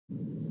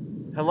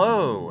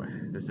Hello,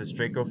 this is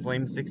Draco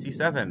Flame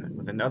 67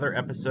 with another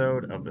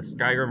episode of the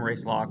Skyrim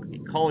Racelock, the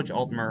College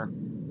Altmer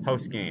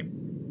postgame.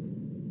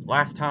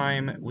 Last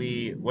time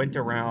we went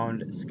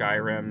around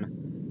Skyrim,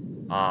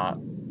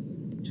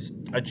 just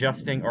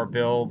adjusting our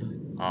build,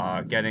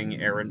 getting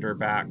Arender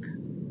back,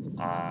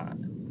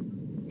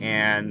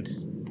 and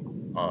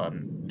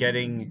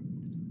getting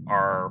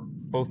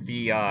both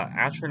the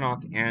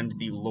Atronach and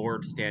the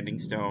Lord Standing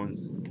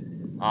Stones,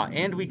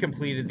 and we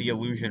completed the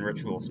Illusion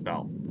Ritual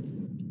spell.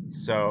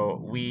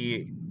 So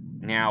we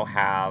now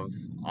have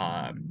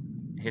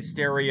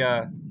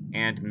Hysteria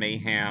and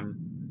Mayhem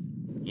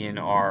in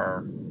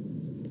our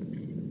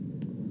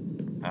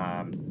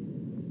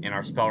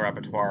spell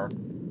repertoire,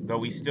 though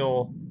we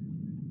still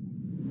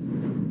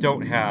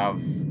don't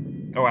have.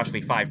 Oh,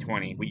 actually,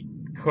 520. We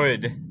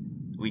could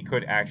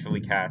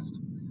actually cast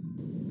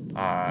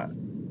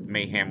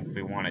Mayhem if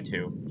we wanted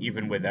to,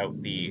 even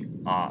without the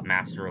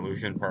Master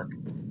Illusion perk.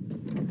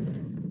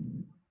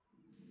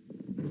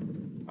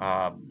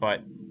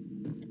 But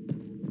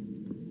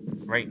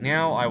right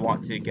now I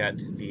want to get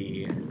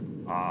the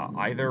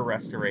either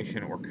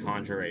Restoration or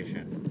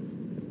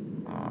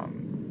Conjuration. I'm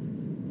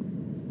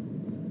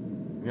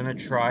gonna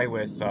try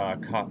with I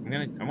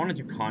want to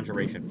do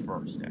Conjuration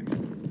first.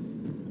 Actually,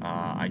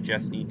 I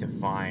just need to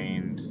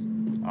find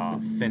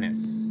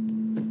Finis.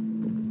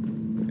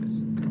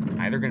 It's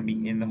either gonna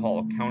be in the Hall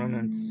of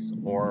Countenance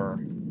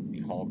or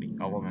the Hall of the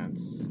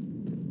Elements.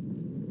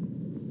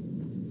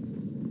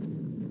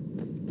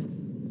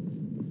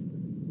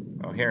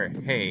 Oh, here,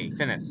 hey,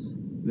 Finis.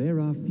 There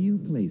are few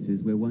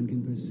places where one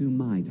can pursue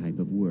my type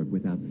of work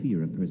without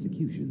fear of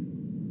persecution.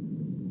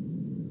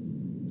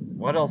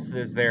 What else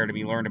is there to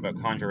be learned about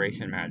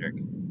Conjuration magic?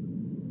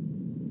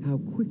 How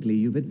quickly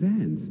you've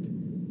advanced.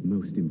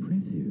 Most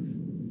impressive.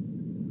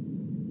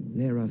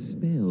 There are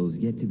spells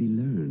yet to be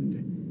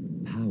learned.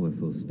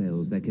 Powerful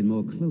spells that can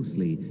more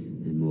closely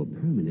and more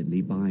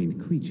permanently bind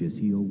creatures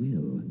to your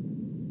will.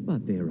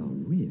 But there are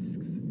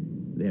risks.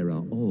 There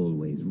are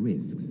always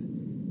risks.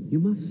 You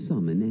must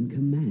summon and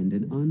command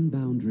an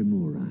unbound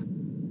remora.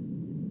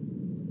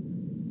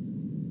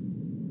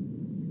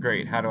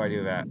 Great, how do I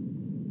do that?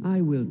 I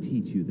will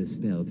teach you the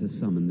spell to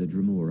summon the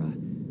Dremora,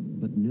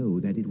 but know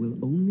that it will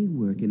only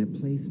work in a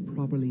place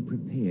properly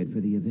prepared for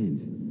the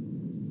event.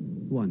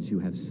 Once you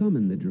have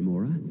summoned the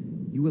Dremora,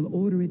 you will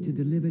order it to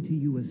deliver to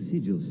you a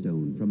sigil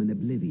stone from an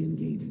Oblivion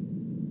Gate.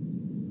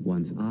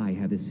 Once I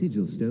have a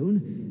sigil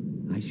stone,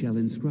 I shall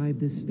inscribe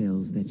the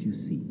spells that you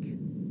seek.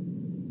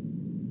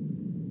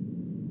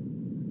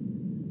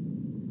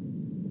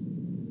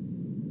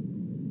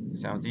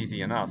 Sounds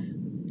easy enough.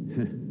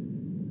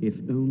 If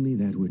only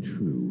that were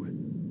true.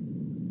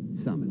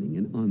 Summoning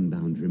an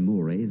unbound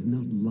Remora is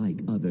not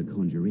like other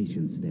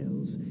conjuration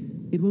spells.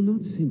 It will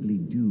not simply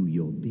do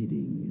your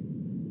bidding.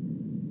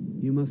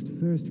 You must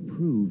first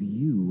prove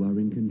you are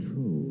in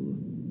control.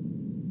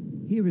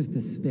 Here is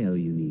the spell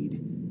you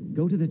need.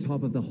 Go to the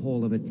top of the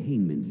Hall of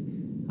Attainment.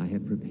 I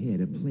have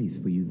prepared a place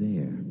for you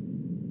there.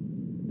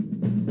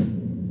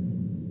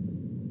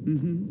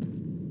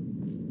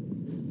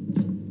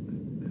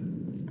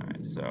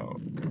 Alright, so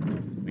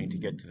we need to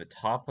get to the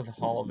top of the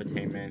Hall of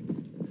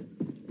Attainment,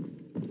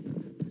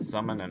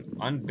 summon an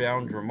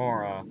unbound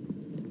Remora,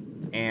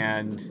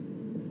 and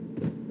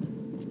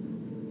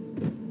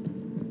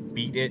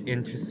beat it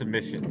into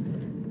submission.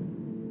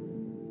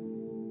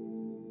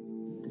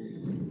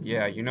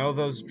 Yeah, you know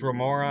those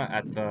Dremora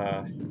at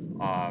the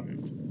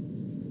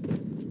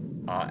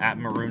at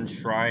Maroon's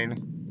Shrine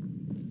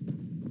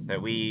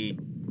that we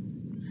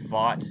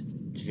fought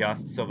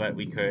just so that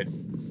we could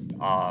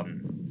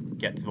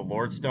get to the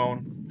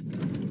Lordstone?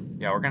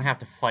 Yeah, we're gonna have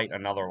to fight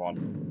another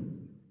one.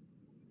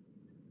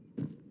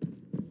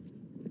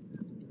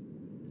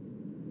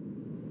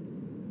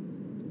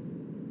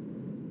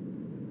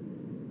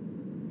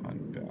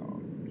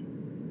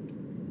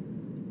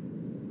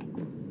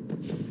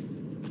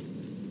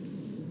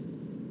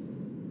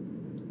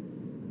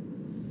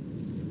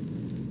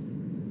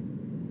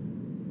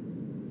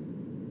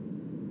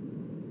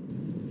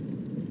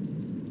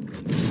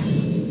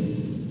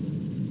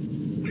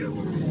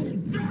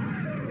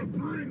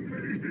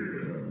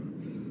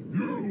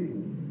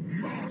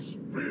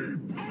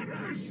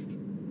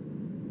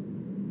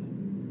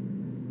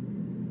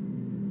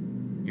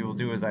 You will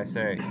do as I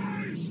say.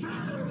 I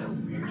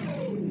serve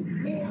no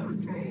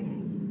mortal.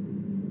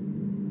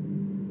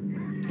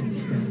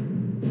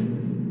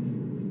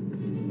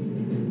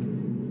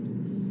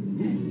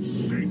 Who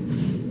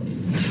sinks?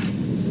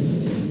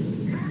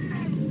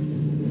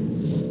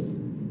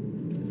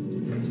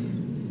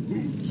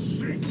 Who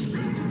sinks to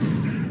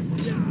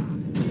death?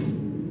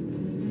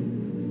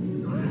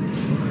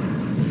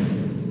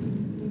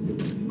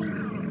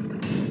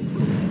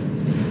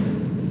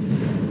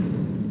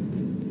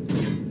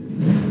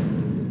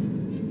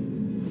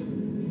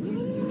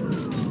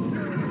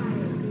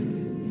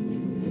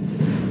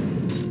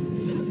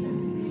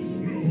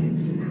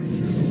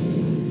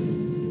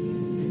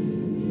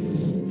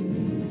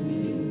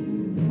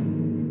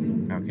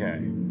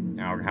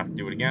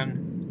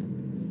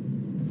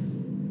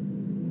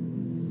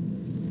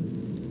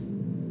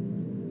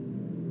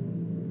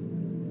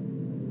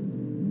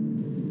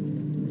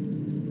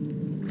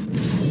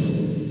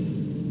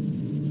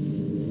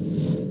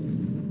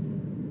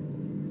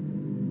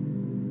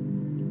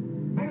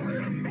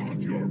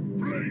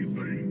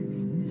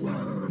 anything,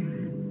 worm.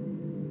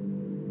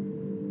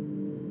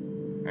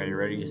 Are you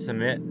ready to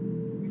submit?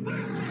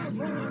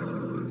 Never.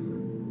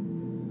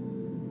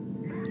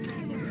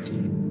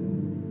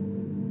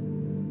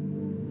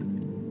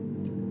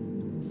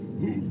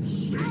 Who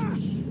seeks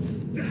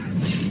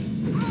death?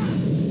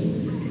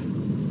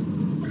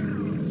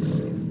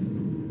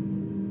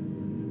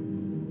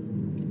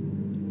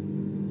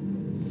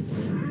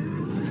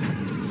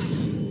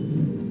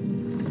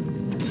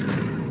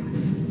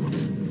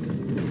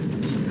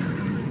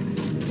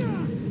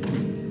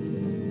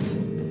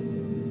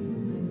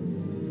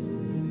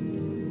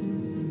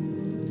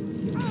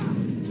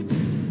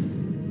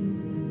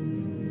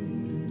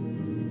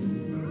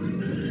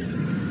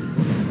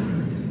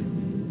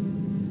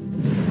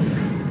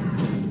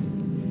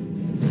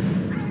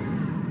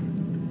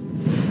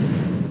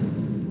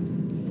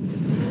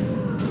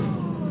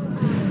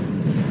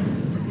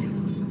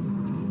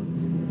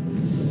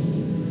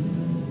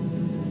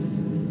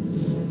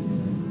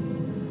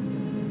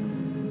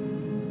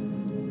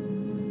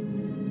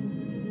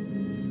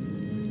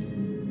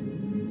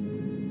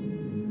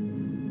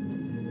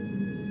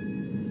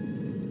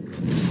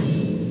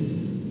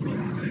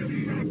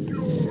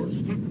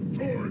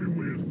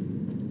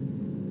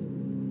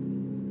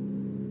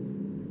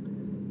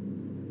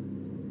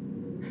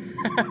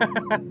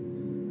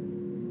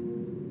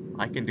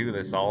 I can do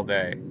this all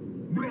day.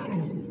 No,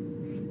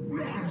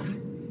 no,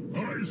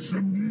 I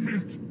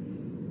submit.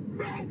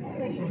 No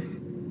more.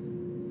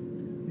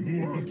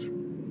 What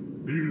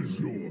is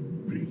your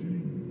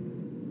bidding?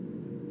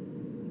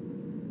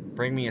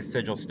 Bring me a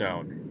sigil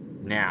stone.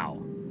 Now.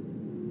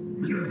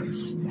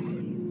 Yes, my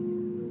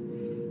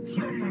lord.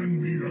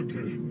 Summon me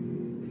again,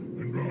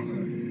 and I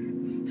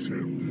shall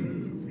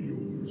have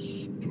your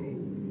stone.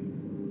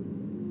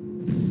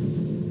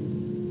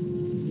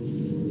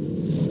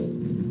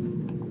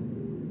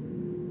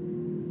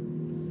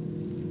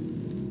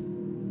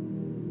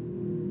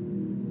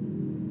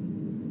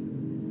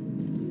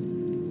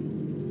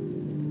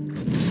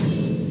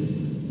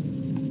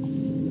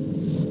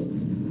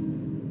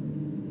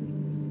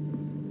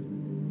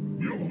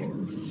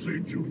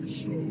 Sigil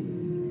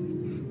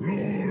stone,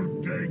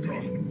 Lord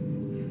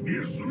Dagon,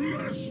 is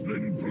less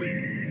than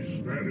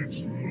pleased at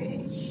its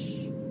loss.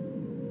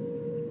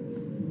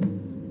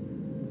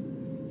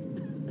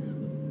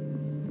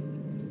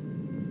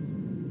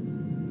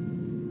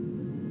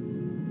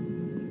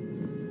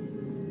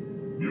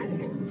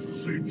 Your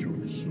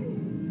sigil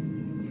stone,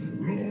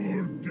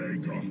 Lord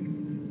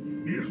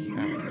Dagon, is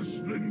less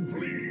than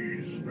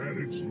pleased at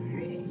its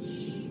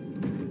loss.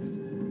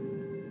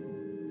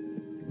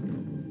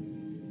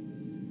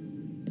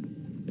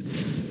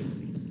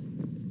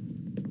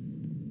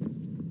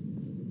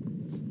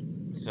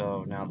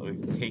 So now that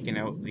we've taken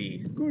out the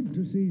Good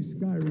to see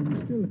Skyrim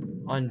still.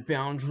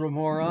 unbound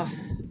Remora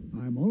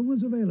I'm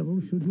always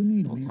available should you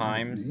need all me.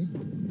 times,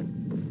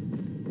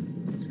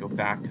 let's go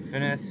back to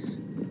Finis.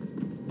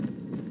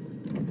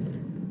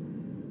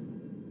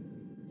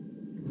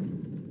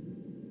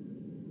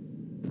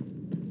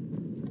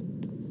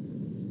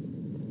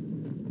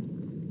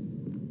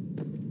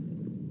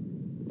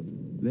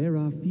 There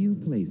are few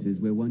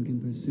places where one can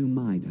pursue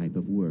my type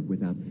of work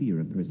without fear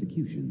of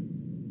persecution.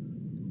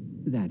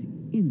 That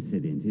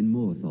incident in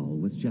Morthal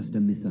was just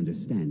a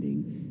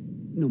misunderstanding,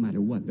 no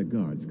matter what the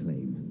guards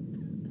claim.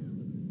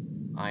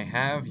 I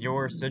have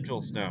your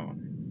sigil stone.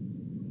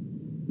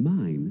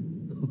 Mine?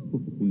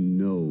 Oh,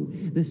 no.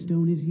 The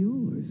stone is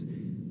yours.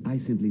 I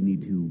simply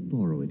need to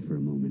borrow it for a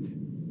moment.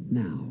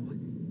 Now,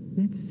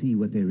 let's see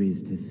what there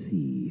is to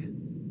see.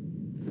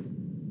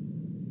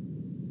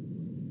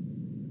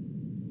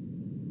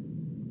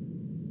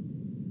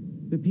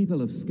 The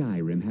people of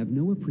Skyrim have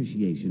no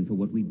appreciation for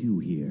what we do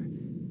here.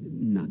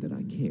 Not that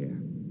I care.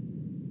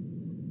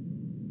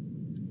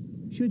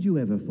 Should you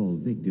ever fall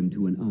victim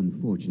to an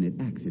unfortunate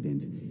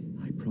accident,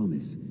 I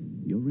promise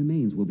your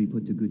remains will be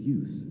put to good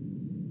use.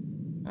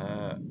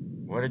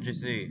 What did you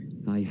see?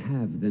 I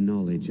have the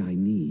knowledge I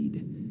need,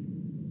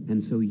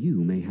 and so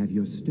you may have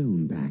your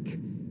stone back.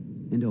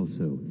 And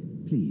also,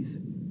 please,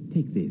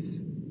 take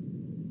this.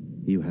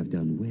 You have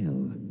done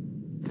well.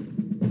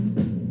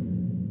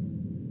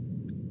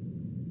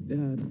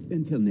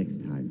 Until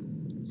next time.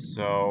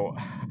 So,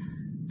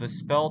 the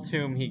spell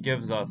tomb he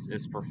gives us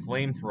is for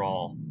Flame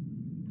Thrall,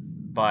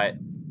 but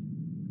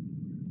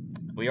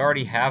we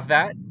already have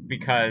that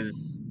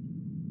because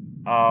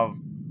of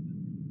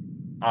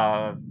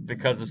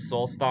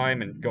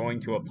Solstheim and going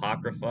to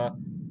Apocrypha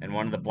and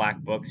one of the black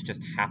books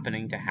just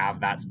happening to have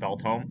that spell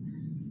tome.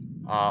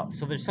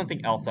 So there's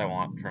something else I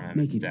want from him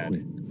Make instead.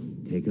 it quick.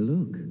 Take a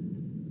look.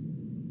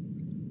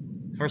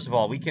 First of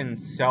all, we can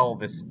sell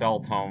this spell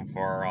tome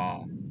for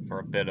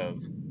a bit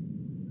of,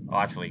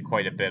 actually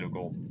quite a bit of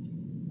gold.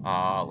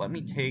 Let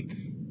me take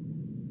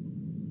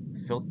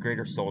Filth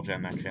Greater Soul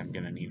Gem. Actually, I'm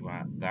gonna need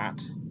that.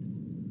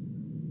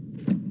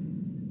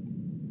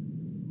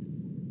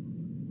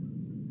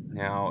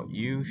 Now,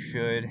 you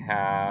should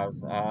have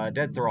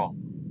Dead Thrall.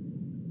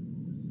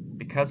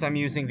 Because I'm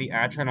using the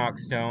Atronach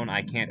Stone,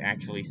 I can't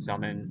actually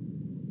summon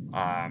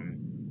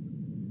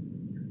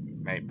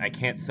I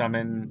can't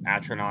summon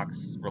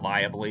Atronachs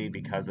reliably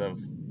because of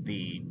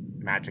the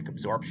magic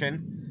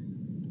absorption,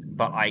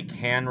 but I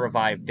can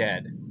revive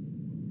dead.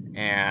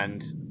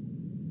 And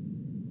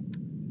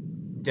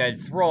Dead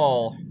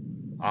Thrall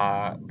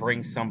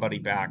brings somebody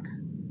back,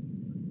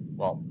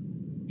 well,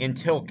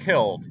 until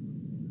killed,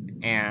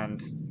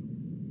 and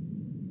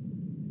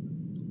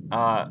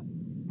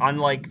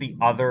unlike the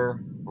other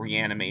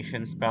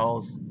reanimation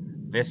spells,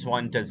 this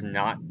one does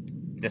not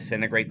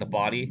disintegrate the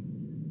body,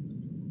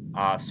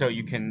 so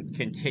you can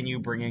continue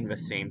bringing the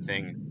same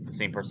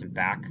person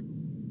back.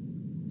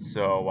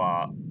 So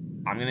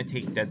I'm gonna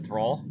take Dead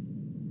Thrall.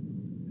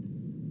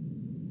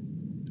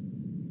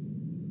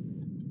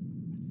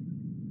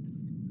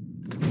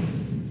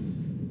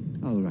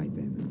 All right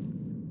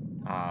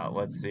then.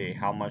 Let's see,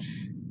 how much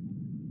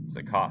does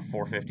it cost?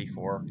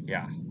 454.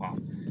 Yeah, wow.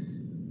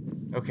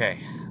 Okay.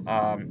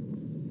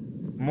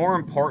 More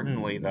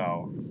importantly,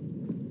 though,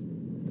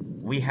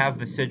 we have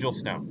the Sigil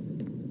Stone.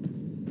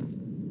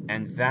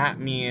 And that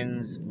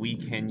means we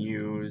can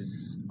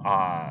use,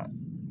 that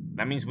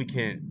means we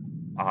can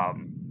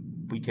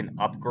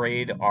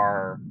upgrade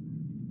our,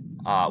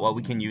 what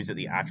we can use at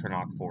the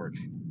Atronach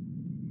Forge.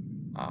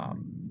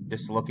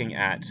 Just looking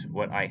at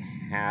what I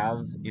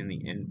have in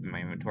my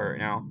inventory right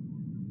now.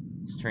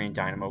 Strain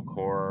Dynamo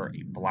Core,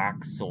 a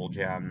Black Soul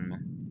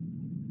Gem.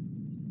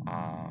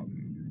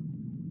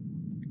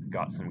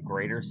 Got some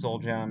Greater Soul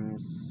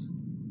Gems.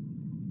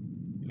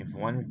 We have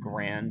 1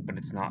 Grand, but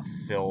it's not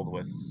filled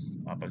with,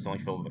 but it's only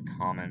filled with a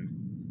common.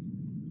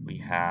 We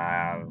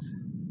have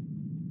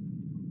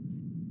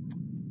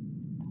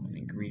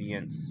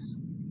ingredients.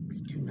 We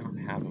do not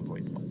have a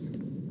Void Salts.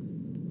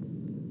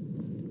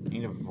 I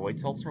need a Void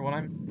Salts for what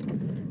I'm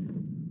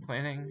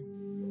planning.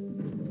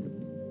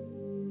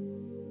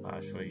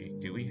 Actually,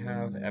 do we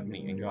have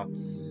ebony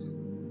ingots?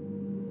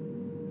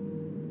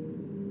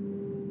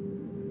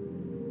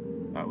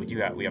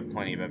 We have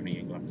plenty of ebony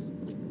ingots.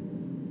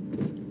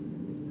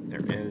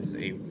 There is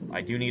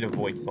I do need a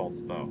Void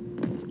Salts though,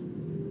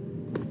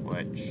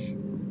 which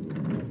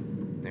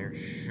there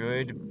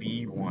should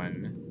be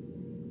one.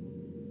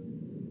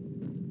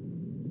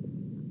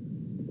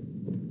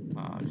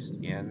 Just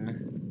in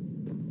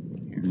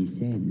here. The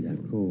sands are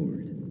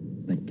cold,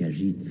 but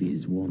Khajiit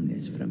feels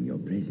warmness from your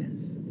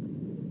presence.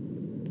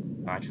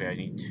 Actually, I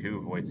need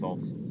 2 Void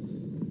Salts.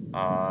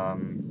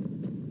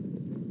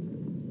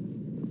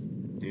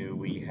 Do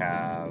we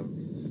have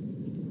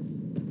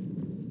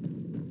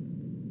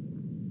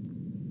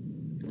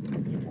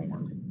any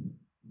more?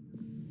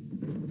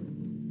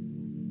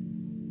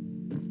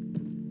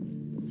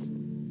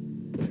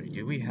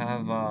 Do we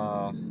have,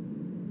 I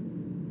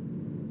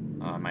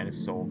might have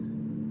sold,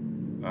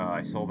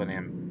 I sold an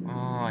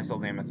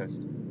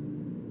amethyst.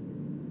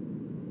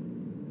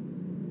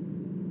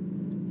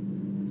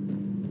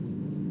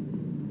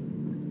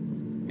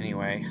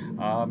 Anyway,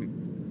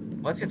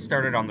 let's get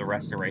started on the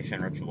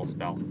Restoration Ritual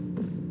spell.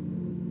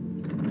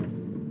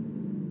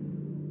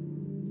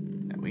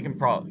 We can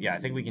probably, yeah, I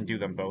think we can do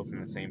them both in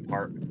the same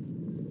part.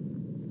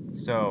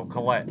 So,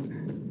 Colette.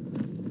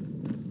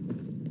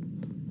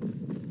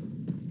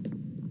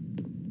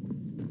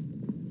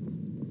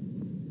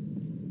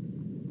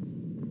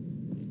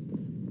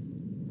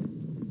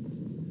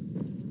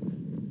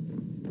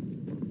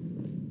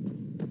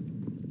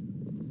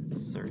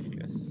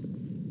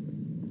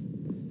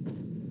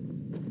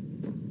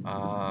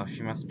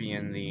 She must be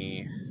in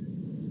the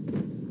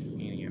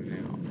Canium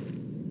now.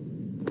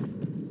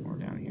 Or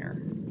down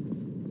here.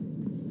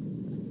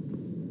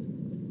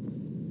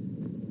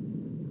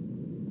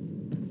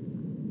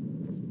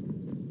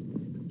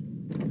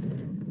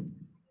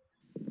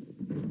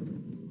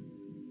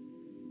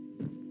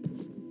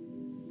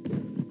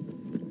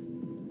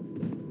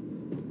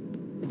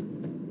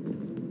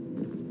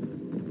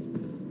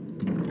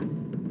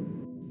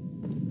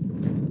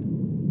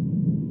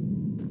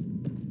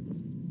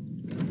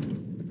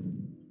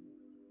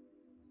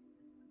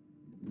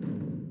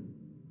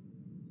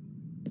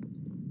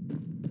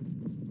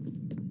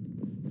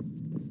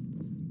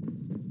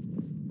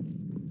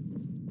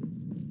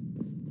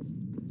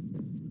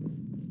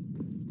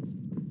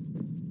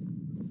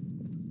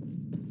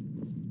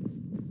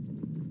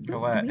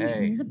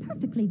 Restoration is a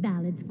perfectly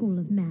valid school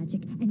of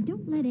magic, and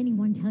don't let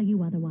anyone tell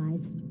you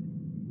otherwise.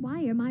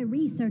 Why are my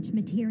research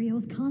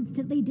materials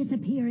constantly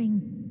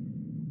disappearing?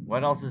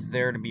 What else is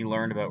there to be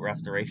learned about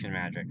restoration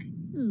magic?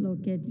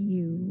 Look at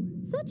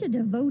you, such a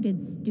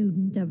devoted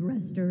student of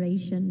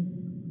restoration.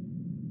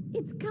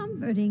 It's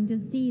comforting to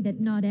see that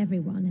not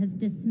everyone has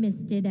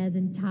dismissed it as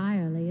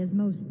entirely as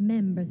most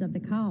members of the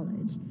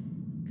college.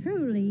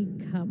 Truly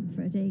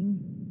comforting.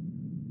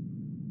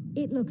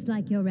 It looks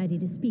like you're ready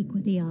to speak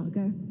with the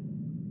Augur.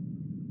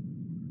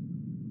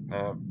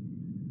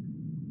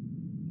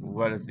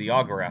 What does the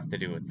Augur have to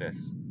do with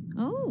this?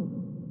 Oh,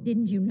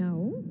 didn't you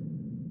know?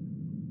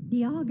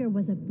 The Augur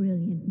was a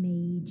brilliant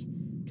mage,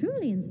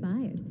 truly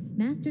inspired,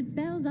 mastered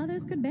spells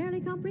others could barely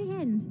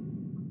comprehend.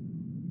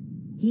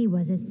 He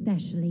was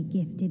especially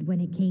gifted when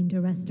it came to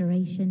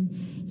restoration.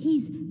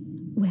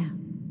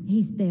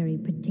 He's very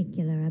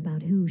particular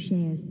about who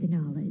shares the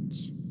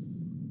knowledge.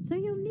 So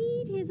you'll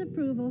need his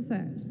approval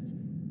first.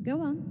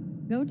 Go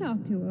on, go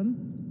talk to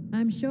him.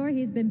 I'm sure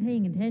he's been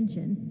paying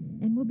attention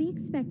and will be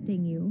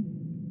expecting you.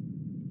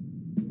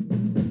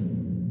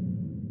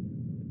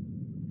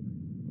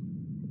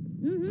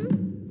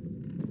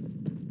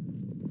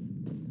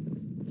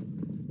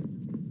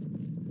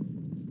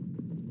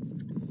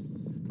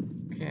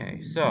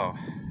 Okay, so,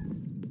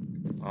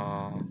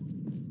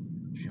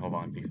 hold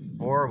on,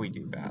 before we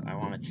do that, I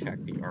want to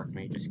check the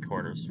Archmage's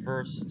quarters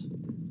first.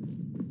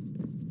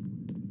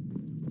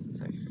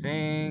 Because I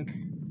think,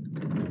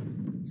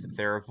 so if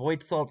there are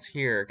void salts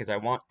here, because I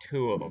want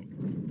 2 of them.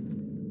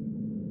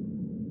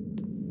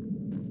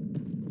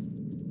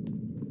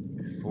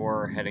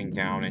 Before heading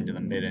down into the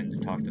midden to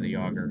talk to the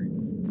Augur.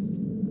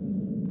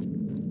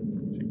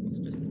 Let's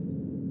just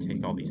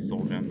take all these soul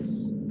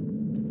gems.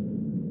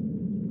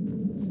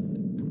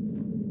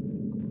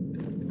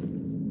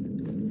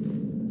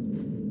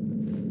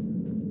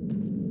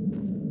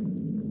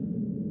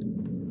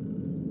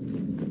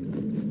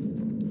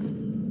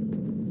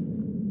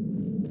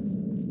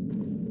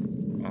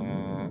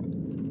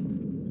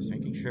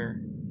 Sure.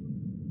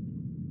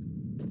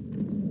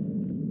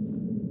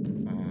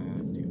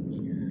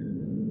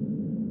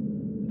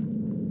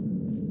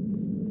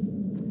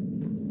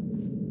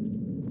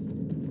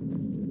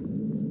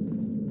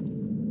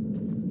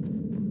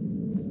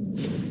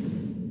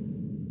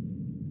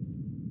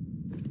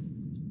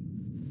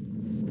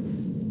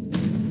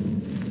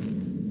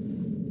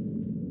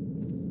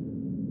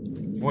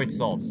 Void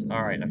salts.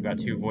 All right, I've got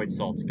 2 void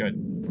salts.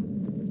 Good.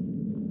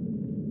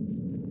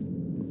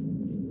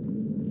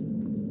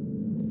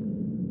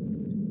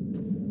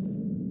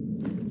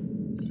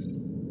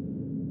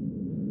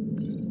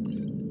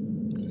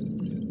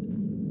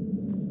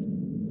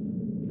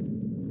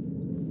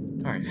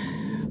 Alright,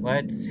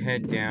 let's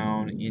head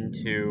down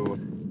into...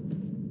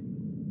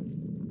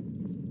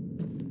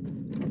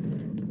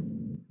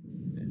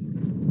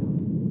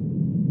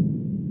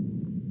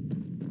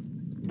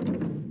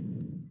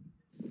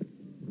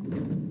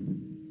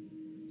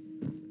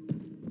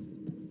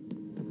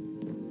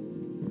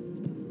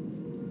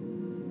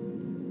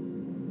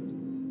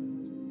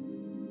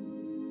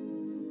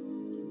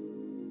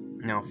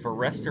 Now, for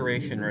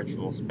Restoration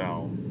Ritual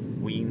spell,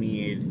 we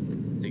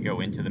need to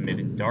go into the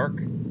Midden Dark.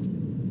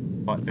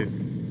 But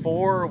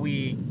before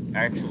we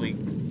actually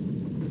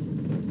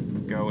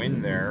go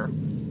in there,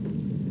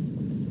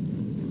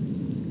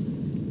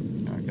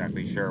 not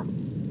exactly sure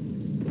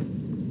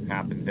what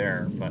happened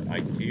there, but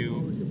I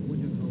do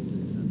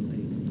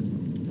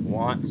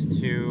want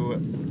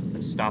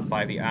to stop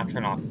by the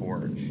Atronach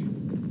Forge.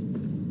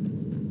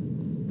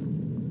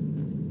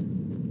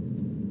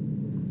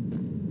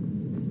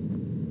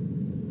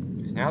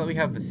 Because now that we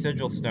have the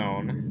Sigil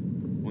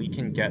Stone, we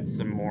can get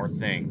some more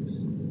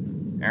things.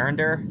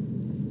 Arender?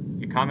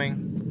 You coming?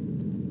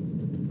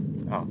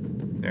 Oh,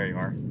 there you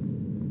are.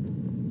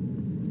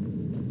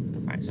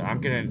 Alright, so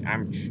I'm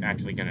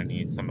actually gonna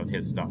need some of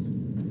his stuff.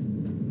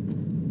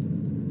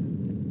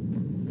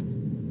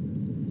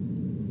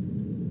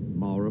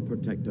 Mara,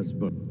 protect us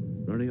both.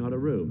 Running out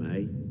of room,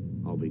 eh?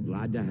 I'll be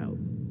glad to help.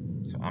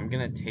 So I'm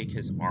gonna take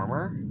his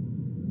armor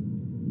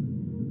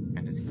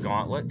and his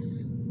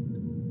gauntlets.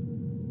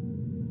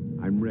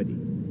 I'm ready.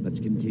 Let's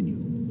continue.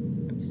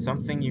 It's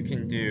something you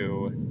can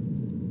do.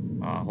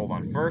 Hold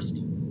on.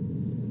 First,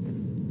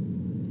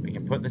 we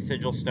can put the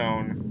Sigil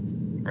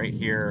Stone right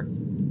here,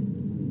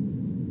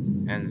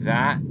 and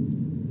that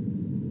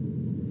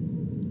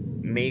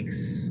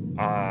makes,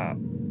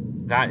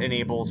 that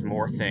enables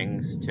more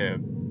things to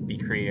be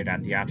created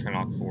at the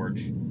Atronach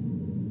Forge.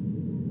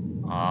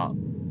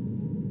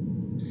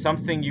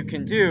 Something you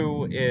can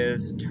do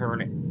is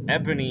turn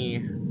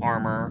ebony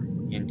armor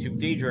into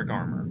Daedric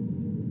armor.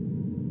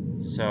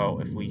 So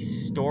if we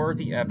store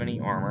the ebony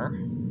armor,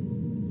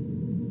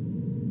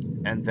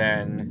 and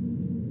then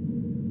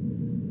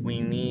we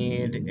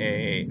need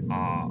a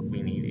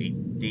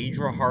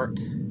Daedra heart,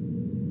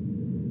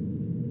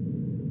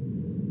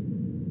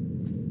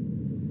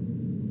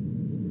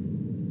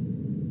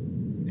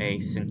 a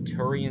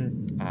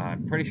Centurion,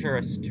 I'm pretty sure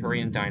a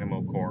Centurion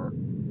Dynamo Core,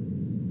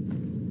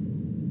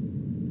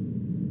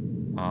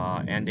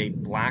 and a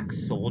black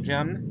soul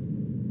gem.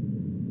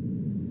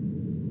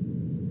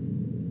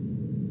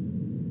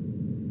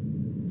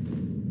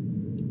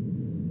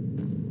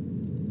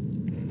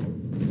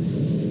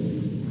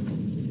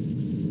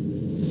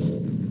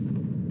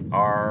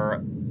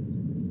 Our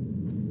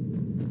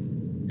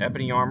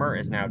ebony armor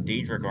is now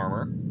Daedric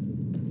armor.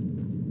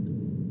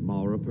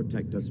 Mara,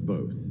 protect us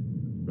both.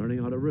 Running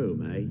out of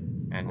room, eh?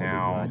 And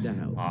I'll now, be glad to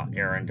help.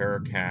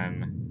 Arender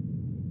can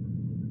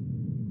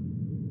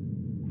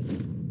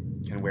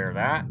wear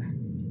that.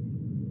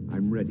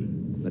 I'm ready.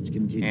 Let's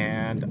continue.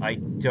 And I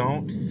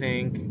don't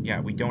think, yeah,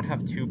 we don't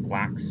have 2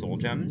 black soul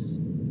gems.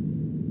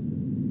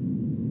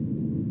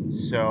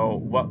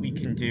 So what we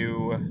can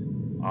do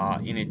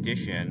in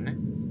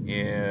addition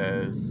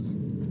is,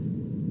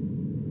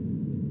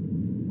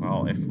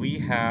 well, if we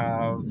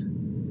have,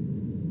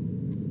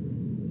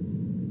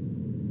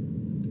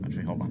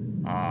 actually, hold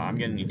on. I'm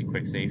gonna need to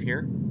quick save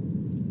here.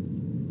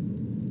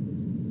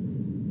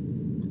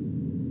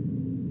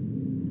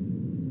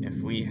 If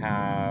we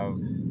have,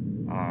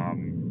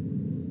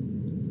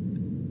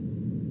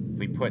 if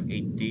we put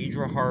a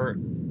Daedra Heart,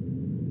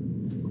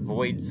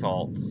 Void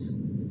Salts,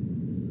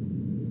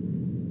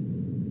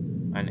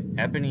 an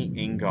Ebony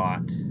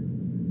Ingot,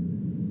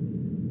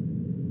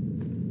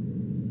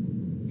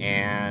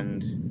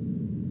 and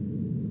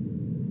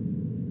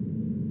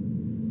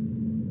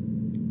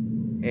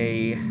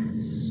a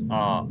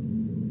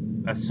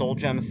soul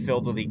gem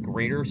filled with a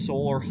greater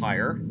soul or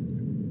higher,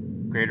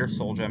 greater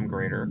soul gem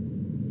greater,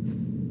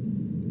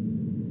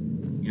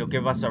 it'll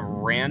give us a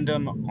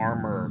random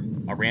armor,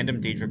 a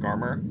random Daedric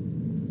armor.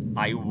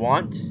 I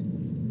want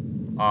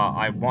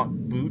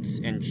boots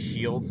and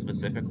shield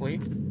specifically.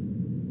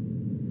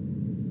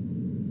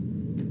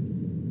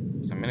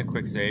 So I'm gonna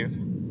quick save.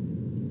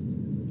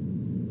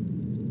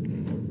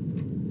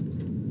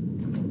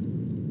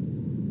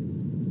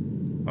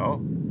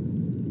 Oh.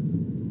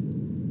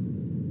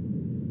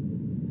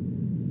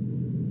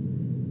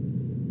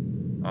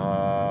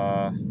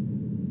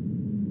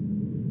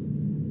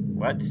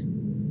 What?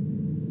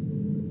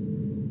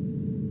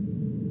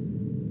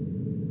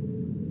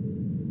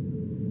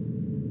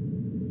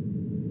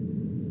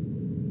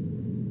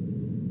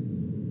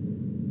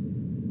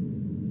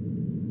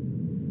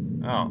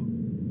 Oh.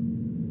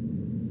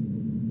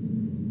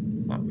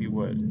 Thought we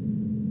would.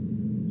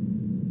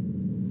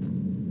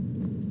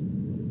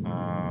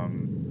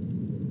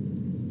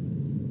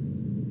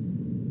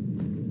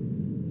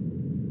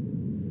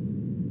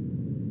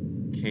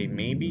 Okay,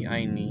 maybe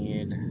I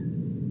need...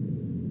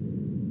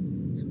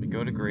 So we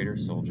go to Greater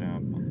Soul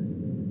Gem.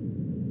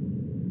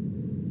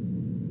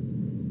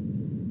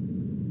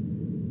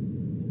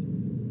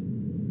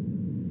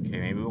 Okay,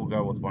 maybe we'll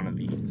go with one of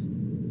these.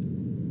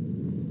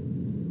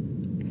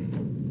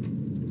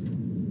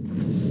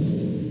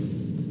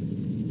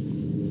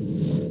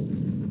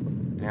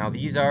 Now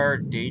these are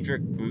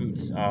Daedric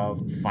boots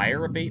of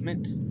fire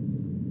abatement.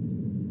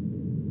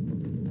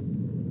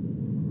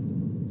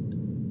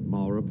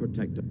 Mara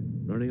Protector.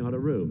 Running out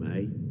of room,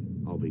 eh?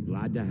 I'll be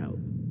glad to help.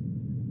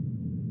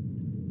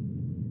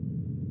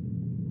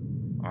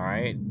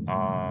 Alright,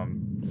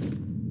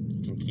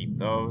 you can keep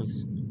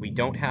those. We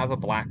don't have a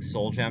black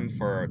soul gem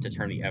to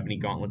turn the ebony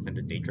gauntlets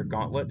into Daedric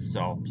gauntlets,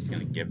 so I'm just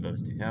gonna give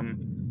those to him.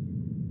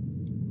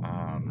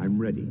 I'm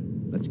ready.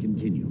 Let's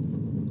continue.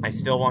 I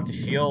still want the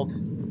shield.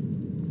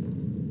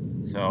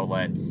 So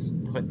let's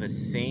put the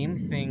same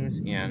things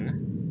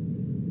in.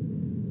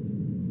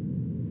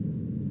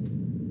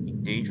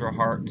 Daedra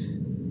Heart,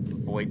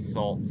 Void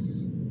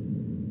Salts,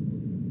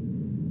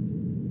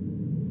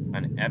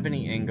 an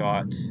Ebony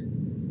Ingot,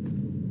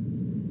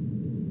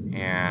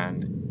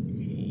 and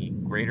a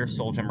Greater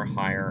Soul Gem or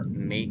higher.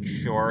 Make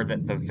sure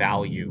that the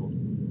value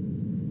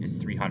is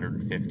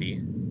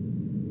 350.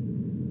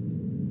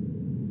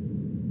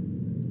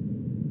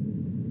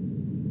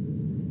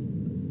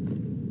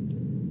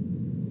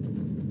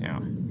 Now,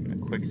 I'm gonna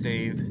quick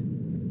save,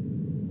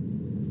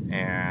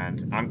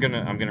 and I'm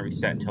gonna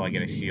reset until I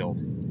get a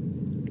shield.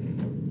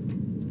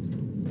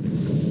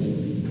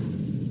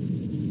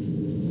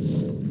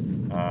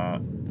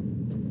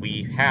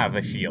 We have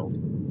a shield.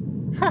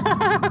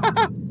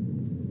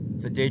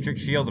 The Daedric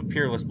Shield of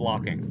Peerless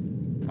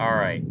Blocking.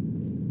 Alright.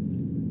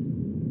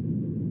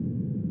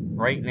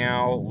 Right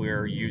now,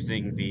 we're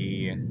using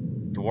the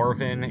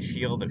Dwarven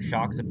Shield of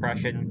Shock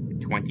Suppression,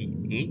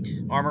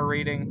 28 armor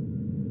rating.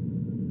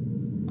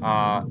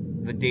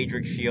 The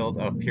Daedric Shield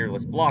of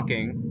Peerless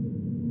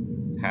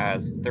Blocking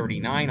has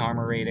 39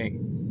 armor rating,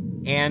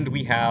 and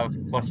we have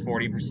plus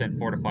 40%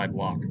 fortified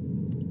block.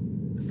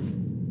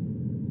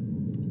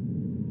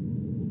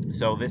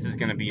 So this is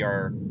going to be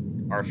our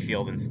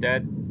shield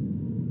instead.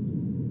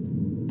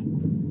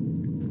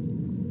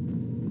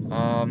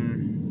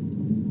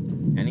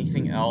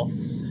 Anything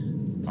else?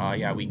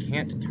 Yeah, we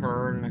can't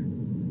turn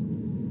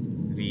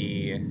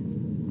the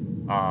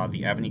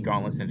Ebony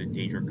Gauntlets into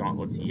Daedric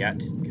Gauntlets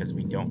yet, because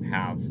we don't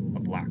have a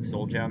Black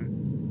Soul Gem.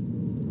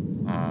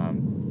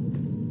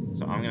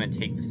 So I'm going to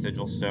take the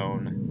Sigil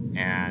Stone,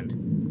 and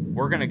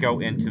we're going to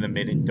go into the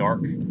Mid and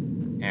Dark,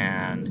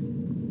 and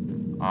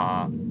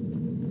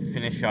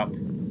finish up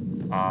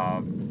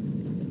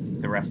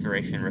the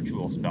Restoration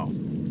Ritual spell.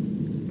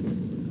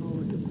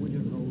 College of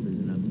Winterhold is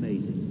an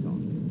amazing site.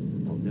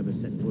 I've never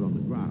set foot on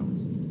the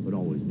grounds, but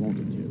always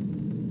wanted to.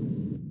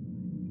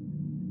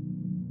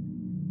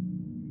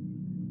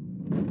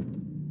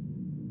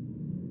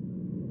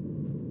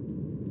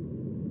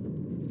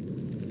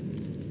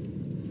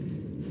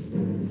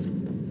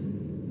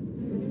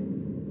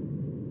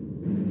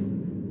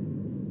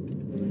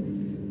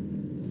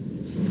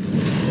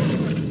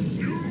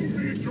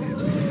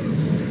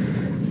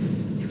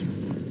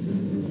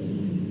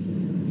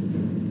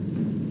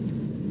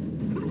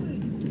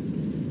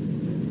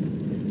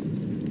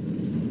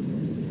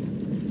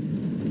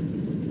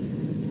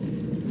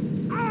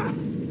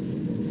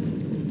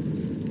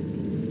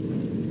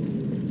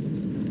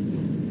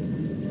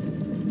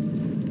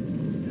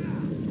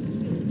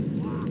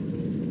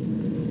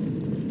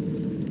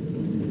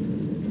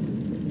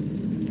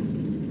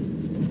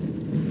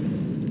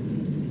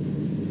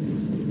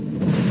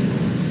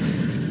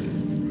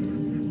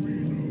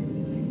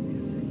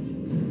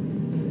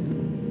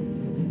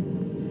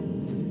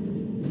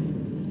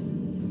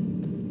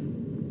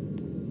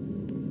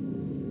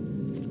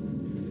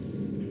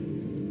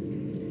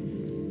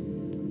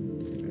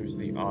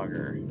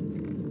 auger.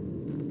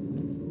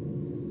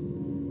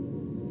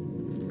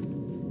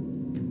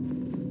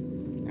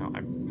 Now,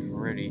 I'm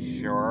pretty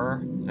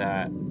sure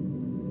that...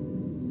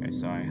 Okay,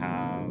 so I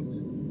have...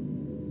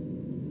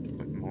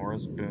 Put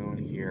Mora's Boon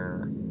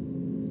here.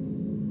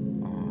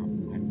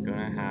 I'm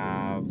gonna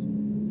have...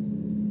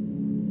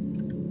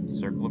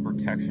 Circle of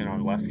Protection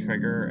on left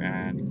trigger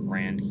and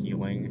Grand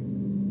Healing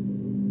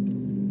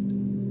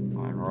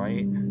on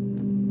right.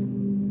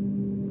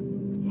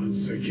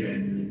 Once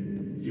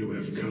again, you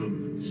have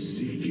come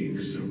seeking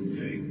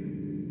something.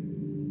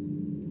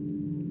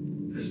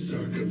 The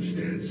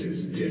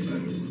circumstances differ.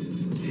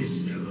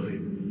 This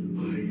time,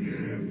 I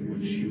have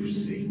what you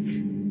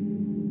seek.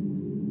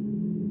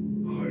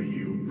 Are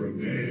you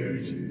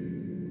prepared?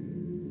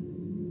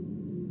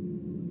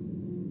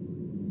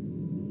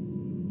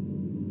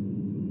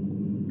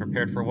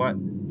 Prepared for what?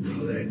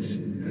 Colette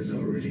has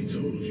already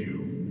told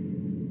you.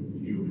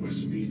 You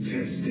must be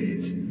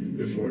tested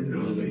before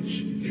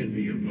knowledge can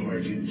be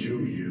imparted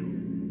to you.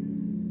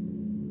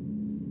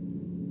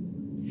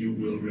 You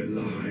will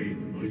rely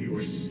on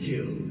your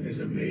skill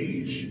as a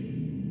mage,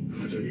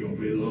 not on your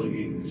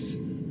belongings,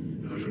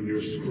 not on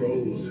your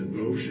scrolls and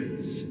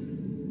potions,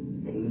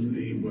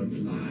 only what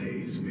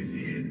lies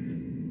within.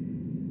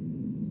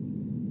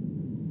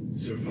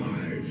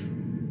 Survive,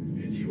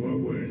 and you are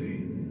worthy.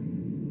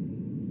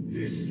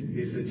 This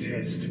is the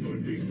test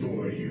put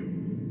before you.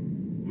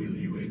 Will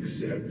you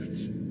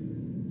accept?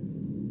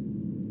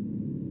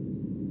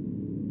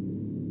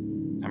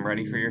 I'm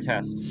ready for your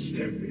test.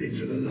 Step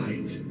into the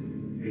light,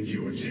 and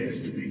your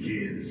test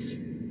begins.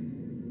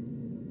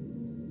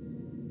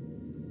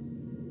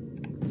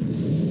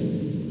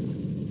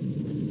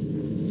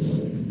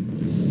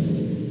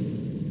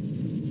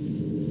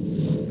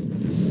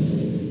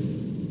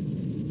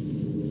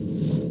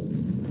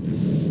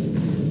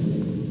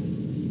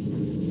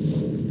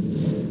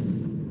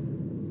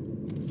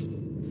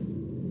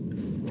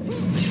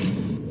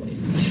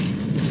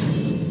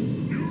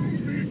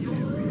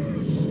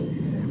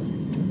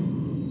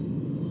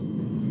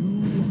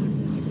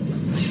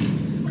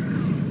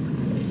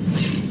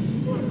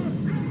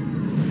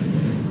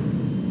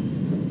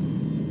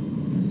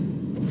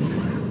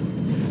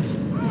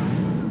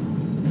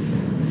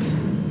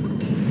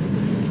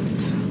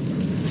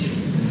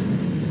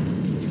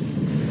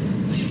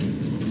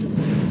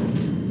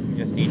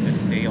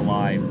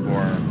 Alive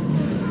for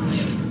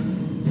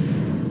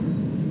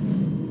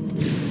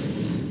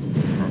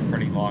a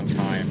pretty long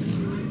time,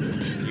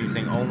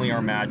 using only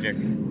our magic.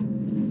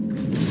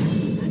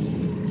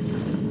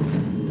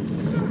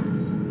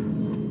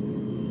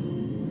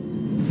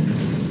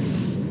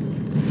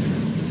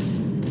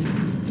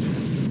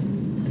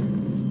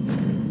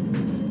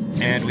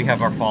 And we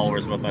have our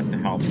followers with us to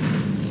help.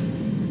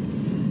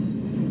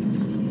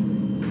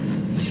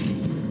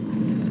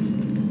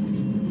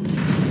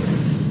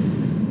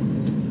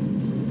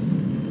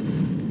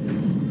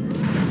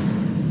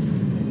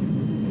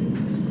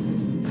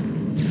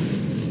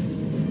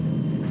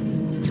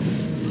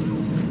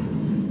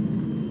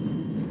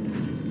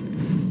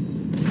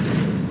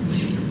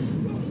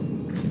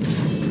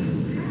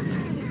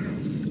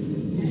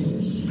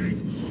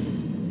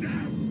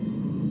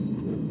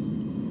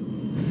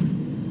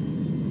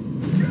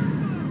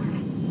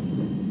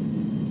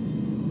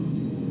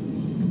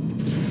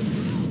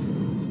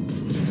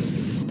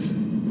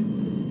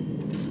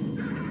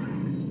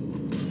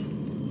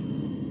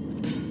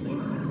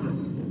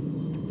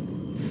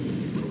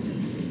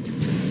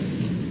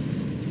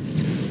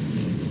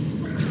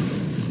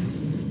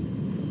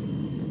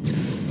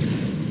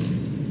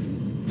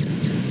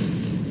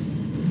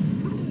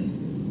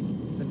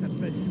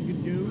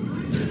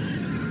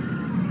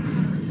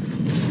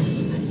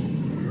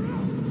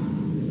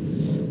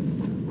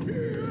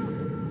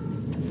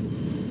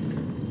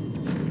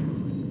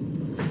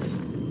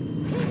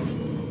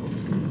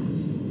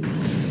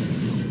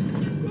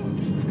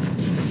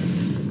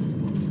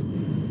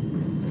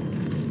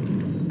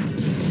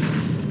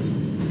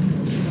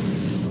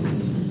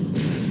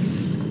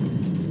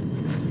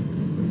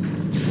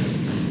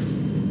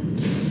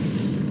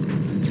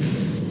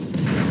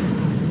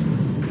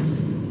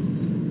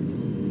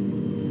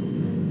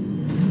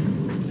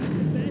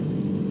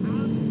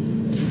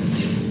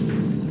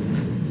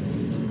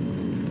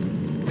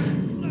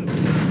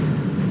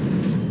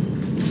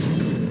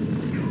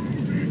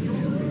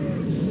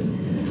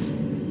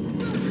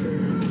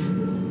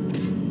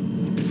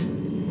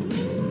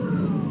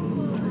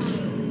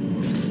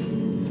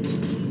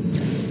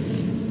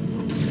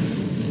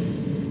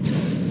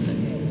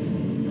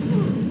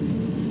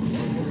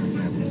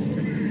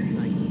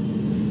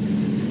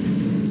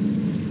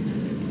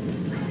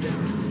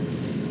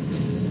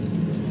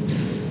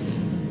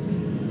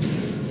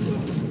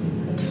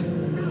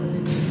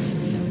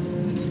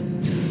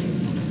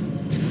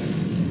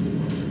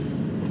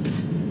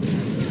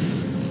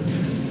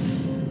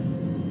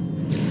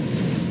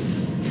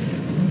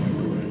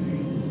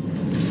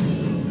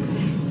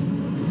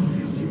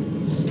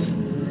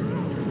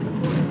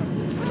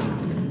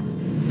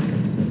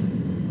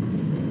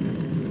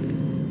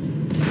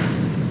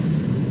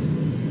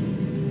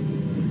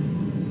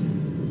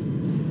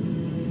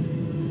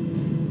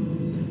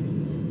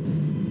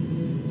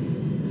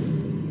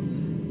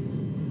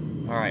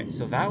 Alright,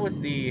 so that was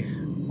the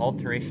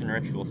alteration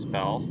ritual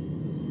spell.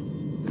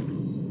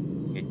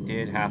 It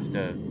did have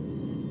to...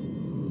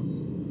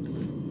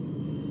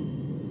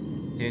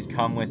 did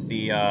come with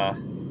the,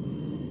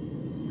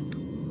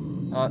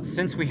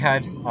 since we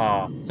had,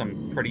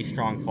 some pretty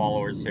strong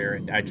followers here,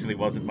 it actually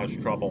wasn't much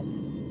trouble.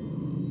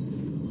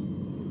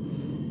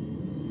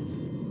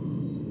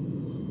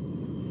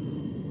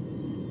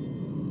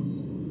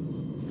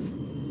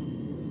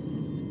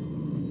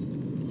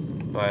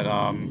 But,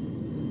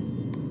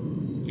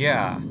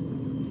 yeah.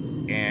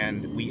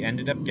 And we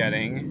ended up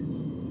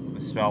getting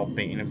the spell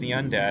Bane of the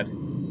Undead,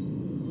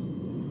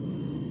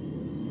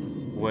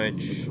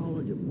 which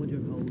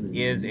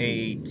is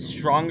a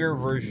stronger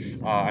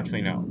version.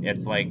 Actually, no.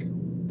 It's like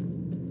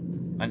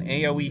an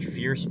AoE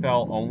fear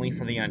spell only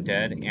for the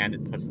undead, and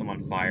it puts them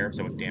on fire,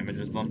 so it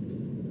damages them.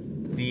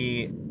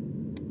 The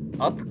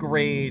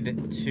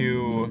upgrade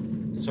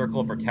to Circle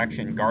of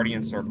Protection,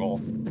 Guardian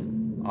Circle,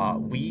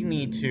 we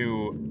need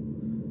to...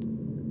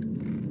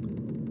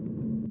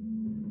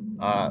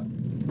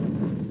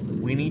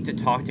 we need to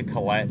talk to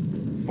Colette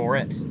for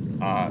it,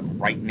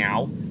 right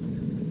now,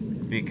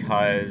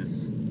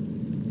 because,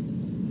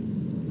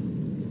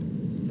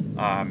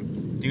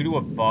 due to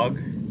a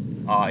bug,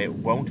 it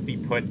won't be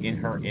put in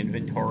her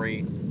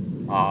inventory,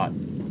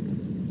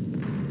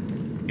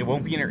 it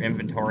won't be in her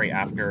inventory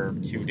after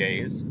 2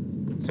 days,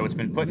 so it's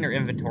been put in her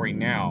inventory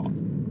now,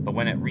 but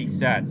when it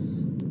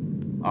resets,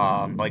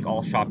 like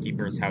all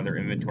shopkeepers have their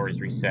inventories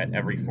reset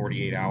every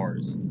 48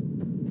 hours,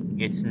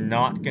 it's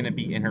not going to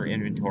be in her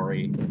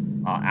inventory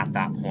at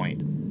that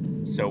point.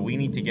 So we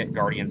need to get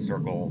Guardian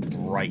Circle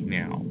right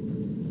now.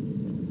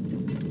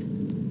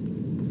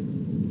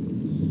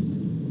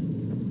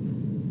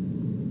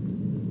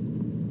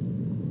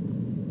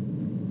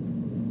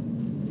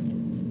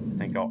 I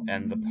think I'll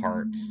end the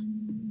part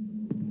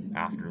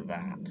after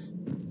that.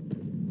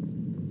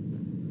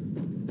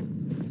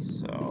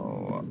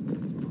 So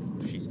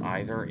she's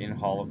either in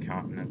Hall of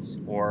Countenance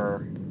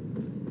or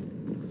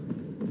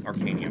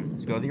Arcanium.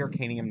 Let's go to the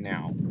Arcanium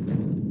now.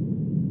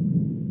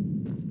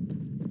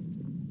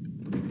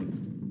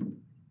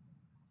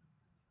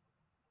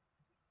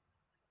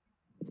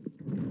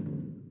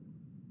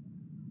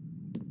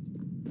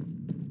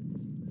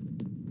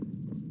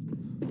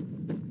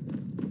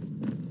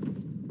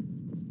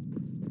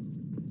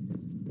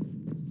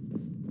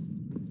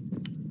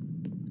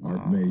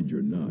 Archmage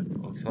or not,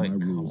 looks like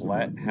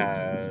Colette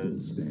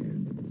has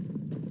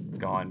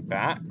gone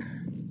back.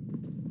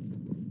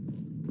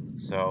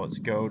 So let's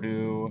go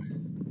to...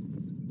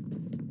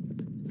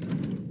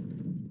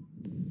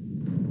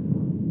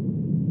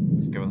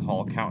 let's go with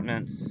Hall of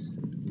Countenance.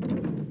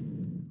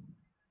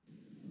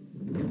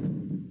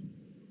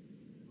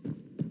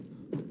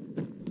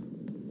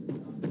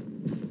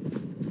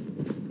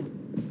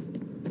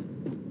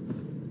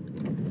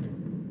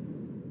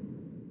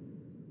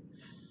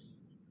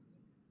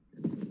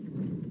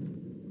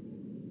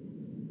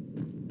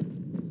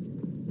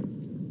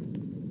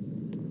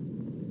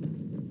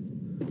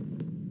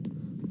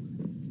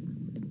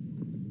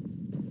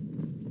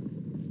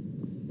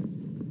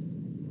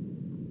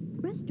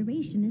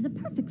 Restoration is a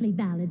perfectly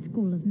valid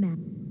school of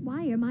magic.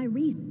 Why are my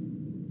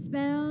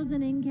spells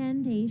and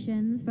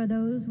incantations for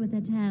those with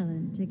a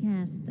talent to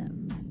cast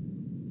them?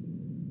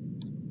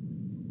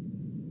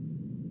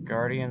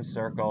 Guardian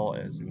Circle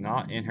is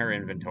not in her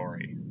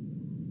inventory.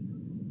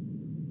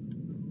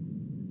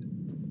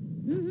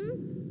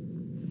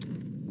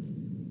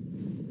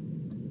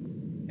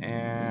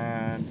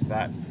 And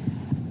that...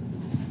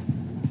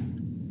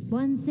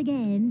 once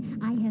again,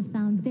 I have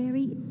found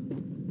very...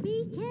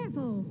 Be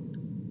careful!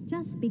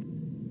 Just be...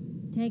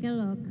 Take a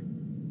look.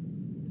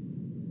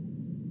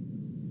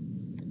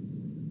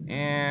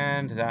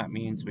 And that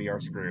means we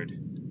are screwed.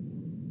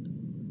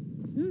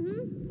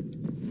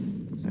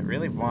 So I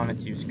really wanted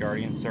to use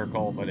Guardian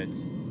Circle, but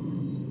it's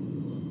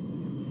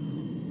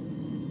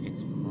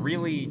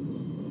really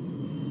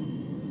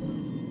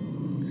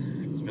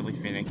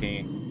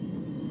finicky.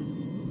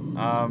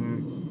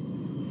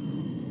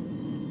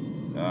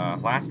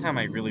 Last time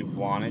I really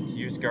wanted to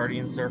use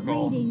Guardian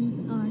Circle.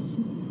 Greetings, Arch...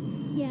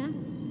 Yeah?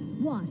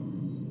 What?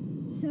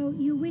 So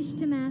you wish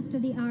to master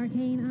the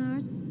arcane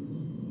arts?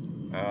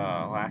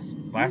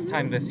 Last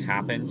time this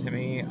happened to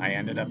me, I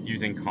ended up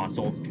using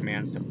console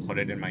commands to put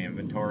it in my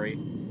inventory.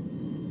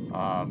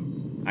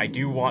 I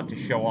do want to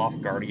show off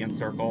Guardian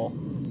Circle,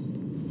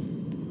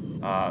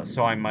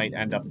 so I might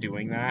end up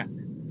doing that.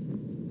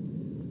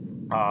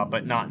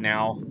 But not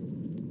now.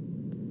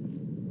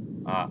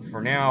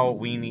 For now,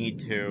 we need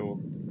to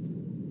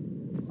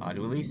at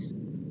least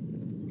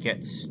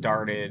get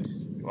started.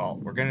 Well,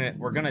 we're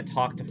gonna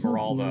talk to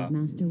Feralda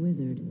Master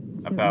Wizard.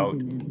 about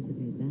Didn't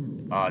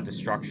anticipate that.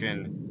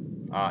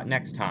 destruction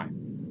next time.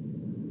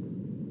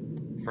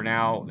 For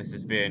now, this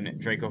has been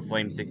Draco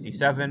Flame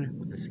 67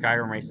 with the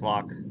Skyrim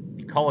Racelock,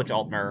 the College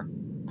Altmer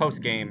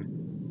post game.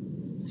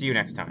 See you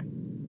next time.